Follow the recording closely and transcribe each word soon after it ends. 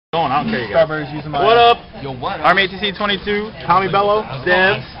I don't care. Strawberries using my. What up? Yo, what? Army ATC 22, Tommy Bello,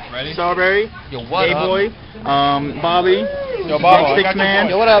 Deb, Strawberry, Gay Boy, Bobby, Yo, Bob, Six Man.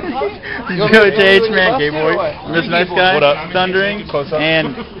 Yo, what up? Joe JH Man, Gay Boy, Mr. Nice Guy, what up? Thundering,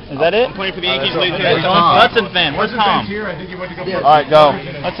 and is that it? I'm playing for the Yankees later. Hudson fan. Where's Tom? All right, go.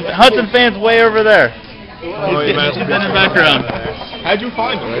 Hudson fan's way over there. He's in the background. How'd you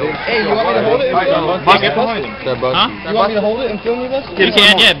find him? Hey, you want me to hold it? Get behind him. Huh? You want me to hold it and film you this? You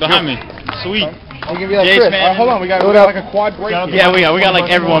can, yeah, behind me. Sweet. You can be like Chris. Hold on, we got like a quad break. Yeah, we got like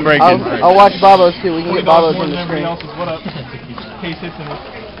everyone breaking. I'll watch Bobo's too. We can get Bobo's on the screen. What up?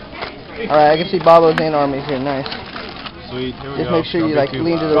 Alright, I can see Bobo's and Army's here. Nice. Sweet. Here we Just go. make sure you like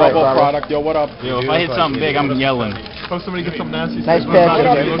lean to the right, Bobo. Product. Yo, what up? Yo, if I hit something big, I'm yelling. Hope somebody gets something nasty. Nice pass.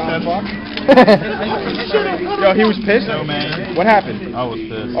 Yo, he was pissed? No, man. What happened? I was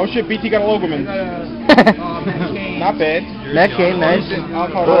pissed. Oh shit, BT got a logo, man. Not bad. Neck game, nice.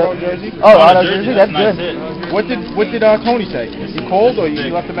 Auto jersey. Oh, auto jersey, that's good. What did Tony say? You called or you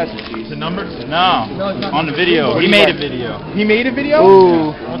left a message? The number? No, on the video. He made a video. He made a video?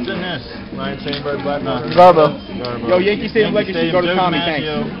 Ooh. What's in this? Ryan Chamber, Black Man. Garbo. Yo, Yankee Stadium Legacy, go to Tommy, thanks.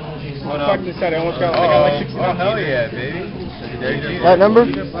 What Fuck up? this set, I almost got like 60. Oh, hell yeah, baby. That number?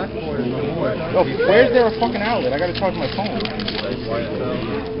 Yo, where's there a fucking outlet? I gotta charge my phone. Look,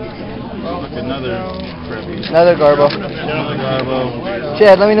 Another Garbo. Another Garbo.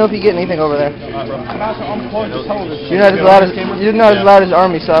 Chad, let me know if you get anything over there. I'm close to television. You're not as loud as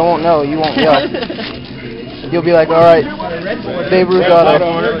Army, so I won't know. You won't yell. You'll be like, all right, Babe Ruth auto.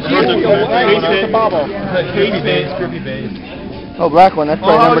 Oh, black one. That's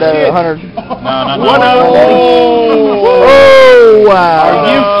probably numbered at 100. No, What? Oh, wow. Are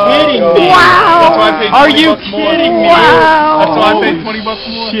you kidding me? Wow. That's why I paid $20 Are you more. kidding me? Wow. That's why I paid $20 more.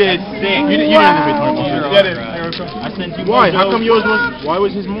 Shit, sick. You didn't pay $20 more. I sent you. Why? How come yours was? Why was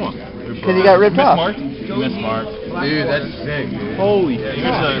his more? Because he got ripped off. Mismarked. Dude, that's sick, dude. Holy shit.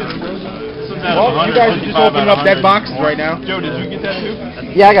 Well, you guys are just opening up dead boxes right now. Joe, did you get that too?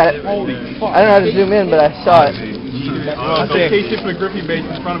 Yeah, I got it. Holy fuck. I don't know how to zoom in, but I saw it. I said K-Ship and a Griffey base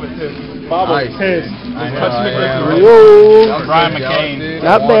in front of it too. Bobo, pissed. Whoa. Brian McCain.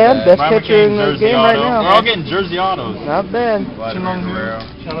 Not bad. Best Brian catcher in McCain, the game right now. We're all getting jersey autos. Not bad.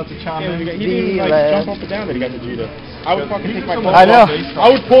 Shout out to Chom. He didn't even like jump up and down that he got the Jeter. I would fucking take my I know. I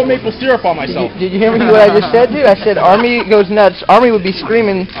would pour maple syrup on myself. Did you hear me what I just said, dude? I said Army goes nuts. Army would be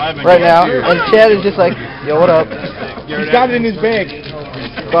screaming right now, and Chad is just like, yo, what up? He's got it in his bag.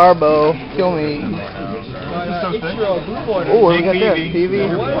 Garbo, kill me. Oh, what do we got there? TV.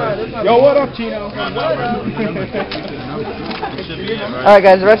 Yo, what up, Chino? Alright,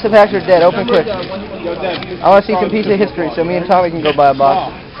 guys, the rest of the packs are dead. Open quick. I want to see some piece of history, so me and Tommy can go buy a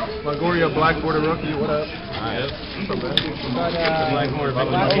box. Longoria, Black Border rookie, what up? Black Border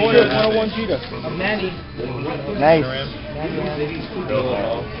 101 Jeter. Nice.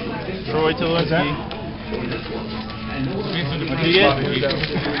 Troy Tulowitzki. What'd you get?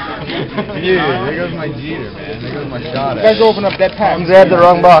 Dude, there goes my Jeter, man. There goes my shot You guys open up that pack. You grabbed the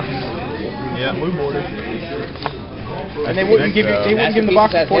wrong box. Yeah. Blue border. And they wouldn't give him the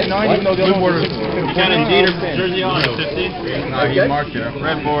box at 49, even though the other one was 60. You got a Jeter jersey on 50. No, he marked it.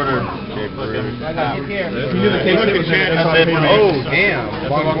 Red border. Oh, damn.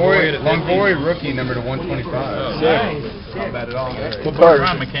 Longoria rookie number to 125. Not bad at all. Good card.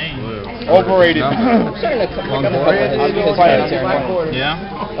 Brian McCain. Overrated.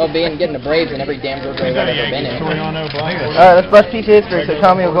 Yeah. Oh, getting the Braves and every damn Georgia I've ever been in. Alright, let's bust piece of history, so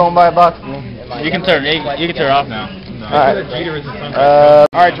Tommy will go and buy a box for me. You can turn off now. Alright.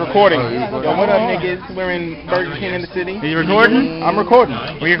 Alright, it's recording. Yo, what up, niggas? We're in Burger King in the city. Are you recording? I'm recording.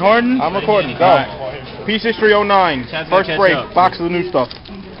 We recording? I'm recording. Go. Piece History 09. First break. Box of the new stuff.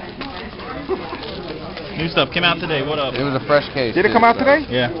 New stuff came out today. What up? It was a fresh case. Did it come out today?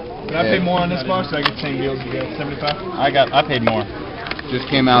 Yeah. Did I pay more on this box? Did I get the same deals you got? 75? I paid more. Just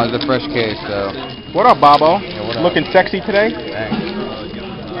came out as a fresh case, so. What up, Bobo? What up? Looking sexy today? Thanks.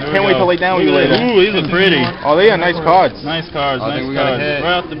 Can't wait to lay down with you later. Ooh, these are pretty. Oh, they are nice cards. Nice cards. I Nice think we got a cards. hit.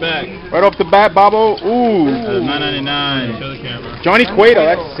 Right off the back. Right off the bat, Bobo. Ooh. $9.99. Show the camera. Johnny Cueto,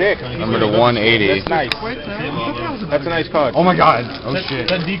 that's sick. Number to 180. That's nice. That's a nice card. Oh my god. Oh shit.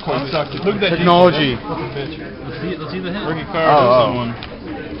 That decoy sucks. Look at that Technology. Let's see the hit. Rookie card Oh, or oh. someone.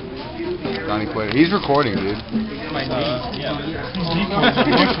 Johnny Cueto. He's recording, dude. Yeah.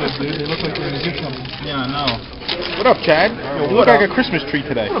 Yeah, I know. What up, Chad? You look like a Christmas tree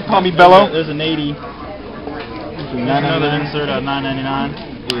today. What up, Tommy Bello? There's an 80. There's another insert at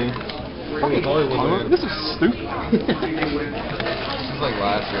 $9.99. This is stupid. It's like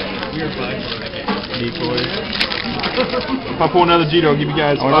last year. Decoys. If I pull another Gito, I'll give you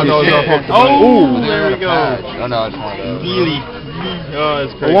guys $5 off. Oh, there we go. Oh no, it's one of those. Really? Oh,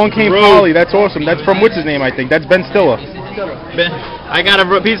 that's crazy. Along came Polly. That's awesome. That's from what's his name? I think that's Ben Stiller. I got a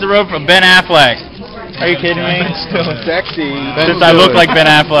piece of rope from Ben Affleck. Are you kidding me? Sexy. Since I look like Ben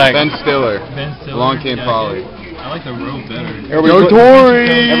Affleck. Ben Stiller. Along came Polly. I like the robe better. Yo, Tori!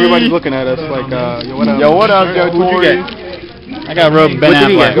 Everybody's looking at us like, yo, what up? Yo, what up, Joe? Who'd you get? I got a rope Ben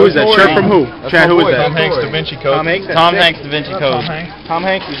Affleck. Who is that? Shirt from who? Chad, who is that? Tom Hanks, Da Vinci Code. Tom Hanks? Tom Hanks, Da Vinci Code. Tom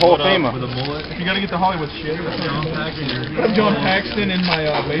Hanks is Hall of Famer. With a mullet. You gotta get the Hollywood shit. John Paxton. I have John Paxton in my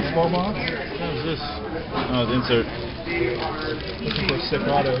baseball box. What is this? Oh, the insert. Looking for a sick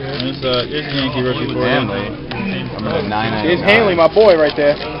auto here. Here's a Yankee rookie for Hanley. I'm at 9.99. Here's Hanley, my boy, right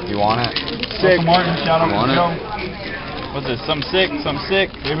there. You want it? Sick. Martin, shout out You want to Joe. What's this? Some sick, some sick.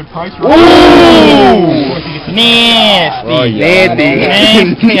 David Price. Ooh! Nasty.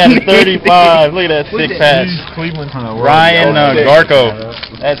 Nasty at 35. Look at that sick patch. Cleveland. Ryan Garco.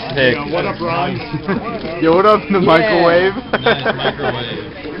 That's sick. What up, Ryan? Yo, what up in the microwave? Nice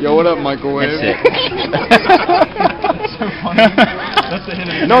microwave. Yo, what up, microwave? That's sick. That's the hit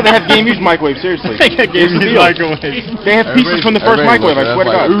of No, they have game used microwave, seriously. They got game used microwave. They have pieces from the first microwave, I swear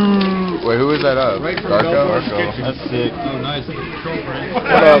to God. Wait, who is that up? Garco? That's sick. Oh, nice. Control frame.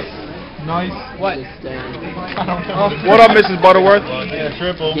 What up? Nice. What? What up, Mrs. Butterworth? Yeah,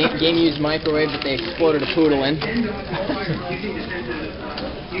 triple. Game used microwave that they exploded a poodle in.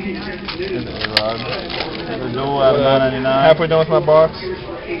 Halfway done with my box.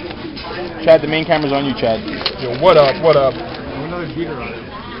 Chad, the main camera's on you, Chad. Yo, what up? What up? I'm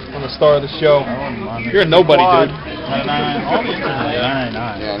the star of the show. You're a nobody, dude. All these are $9.99. Yeah, no.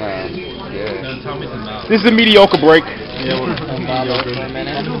 Yeah. Tell me some now. This is a mediocre break. Yeah, For a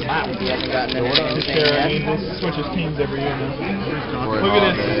minute. You haven't gotten anything yet. This switches teams every year now. We're Look at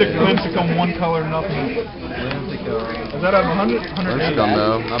on this there. sick lincecum, one color, nothing. Is that at 100? First 108? come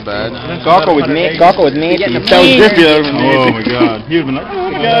though, not bad. Garco with Nancy. Garco with Nancy. Getting a That was plane. Griffey. Oh my God. He would've been like, oh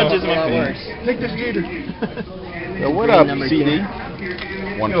my God, just Well, my it face. works. Take this gator. Yo, what up, Number CD?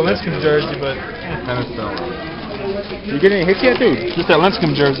 You know, Lincecum jersey, but Penicillin. You get any hits yet, dude? just that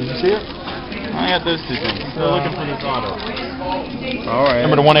Lincecum jersey. You see it? I got those two things. Still looking for this auto. All right.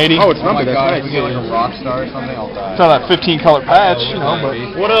 Number to 180. Oh, it's Oh my numbered. god, That's if we get nice. like a rock star or something, I'll die. It's not that 15 color patch, you know, but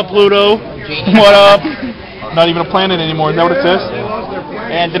What up, Pluto? What up? not even a planet anymore. Is that what it says?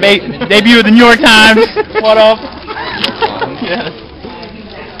 And debut of the New York Times. What up? Yes.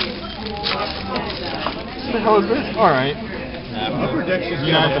 What the hell is this? All right.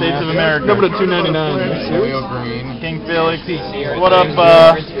 United States of America. Number to 299. Oil green. King Felix. What up,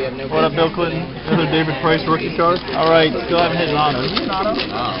 Bill Clinton? Another David Price rookie card. All right, still haven't hit an auto. You hit an auto?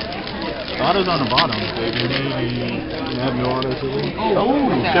 Oh. Auto's on the bottom. You have no autos.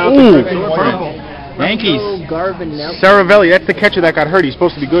 Shout out to Chris. Yankees. Garvin Nelson. Saravelli, that's the catcher that got hurt. He's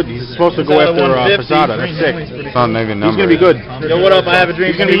supposed to be good. He's supposed to go Is that after a 150? Posada. That's sick. It's not maybe a He's number. gonna be good. Yo, what up? I have a dream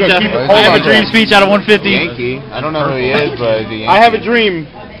He's gonna be speech. good. Keep it- I have a hold on. dream speech out of 150. Yankee. I don't know who he is, but he's a Yankee. I have a dream.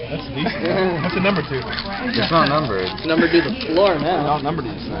 That's decent. What's the number to? It's not numbered. Number to the floor, man. Not numbered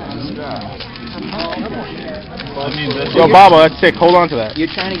these things. Yo, Baba, that's sick. Hold on to that.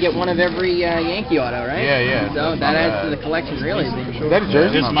 You're trying to get one of every Yankee auto, right? Yeah, yeah. So that adds to the collection, really. Is that a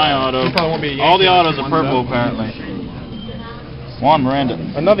jersey? This is my auto. You probably won't be a All the Yankee autos are when purple, one's up. apparently. Juan Miranda.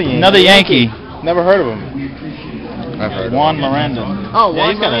 Another Yankee. Another Yankee. Never heard of him. I've heard. Juan Miranda. Oh, Yeah, Juan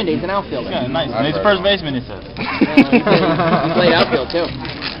he's got a- Miranda, he's an He's outfielder. got a nice. I've He's a heard. first baseman, he says. He played outfield, too. I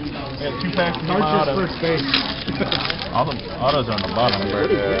got 2 packs of my auto. First base. All the autos are on the bottom. What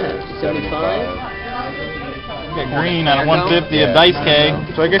is that? 75? We got green out of 150 of Dice K.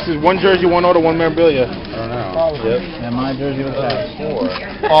 So I guess it's one jersey, one auto, one memorabilia. I don't know. Yep. And my jersey was that.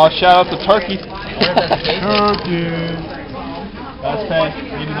 Oh, shout out to Turkey. Turkey. That's pack.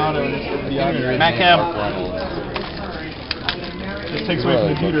 Need an auto. Matt Cam. Just takes away from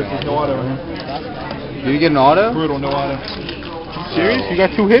the heater if there's no auto in here. Did you get an auto? Brutal, no auto. Serious? You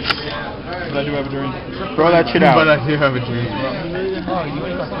got 2 hits? But I do have a dream. Throw that shit out. But I do have a dream.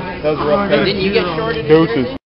 That was rough. Didn't you get shorted? Deuces.